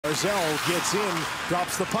Barzal gets in,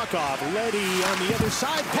 drops the puck off. Leddy on the other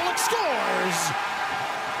side. Pulock scores!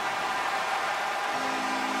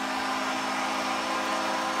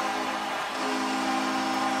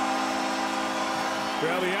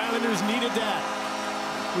 Well, the Islanders needed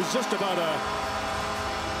that. It was just about a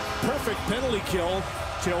perfect penalty kill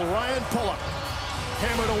till Ryan Pulock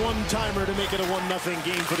hammered a one-timer to make it a 1-0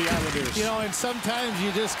 game for the Islanders. You know, and sometimes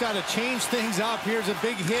you just got to change things up. Here's a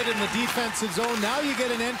big hit in the defensive zone. Now you get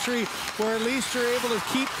an entry where at least you're able to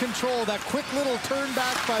keep control. That quick little turn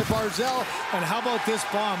back by Barzal. And how about this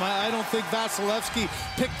bomb? I don't think Vasilevsky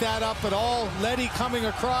picked that up at all. Leddy coming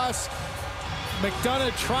across.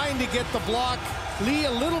 McDonough trying to get the block. Lee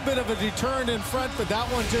a little bit of a deterrent in front, but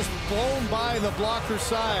that one just blown by the blocker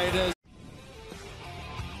side.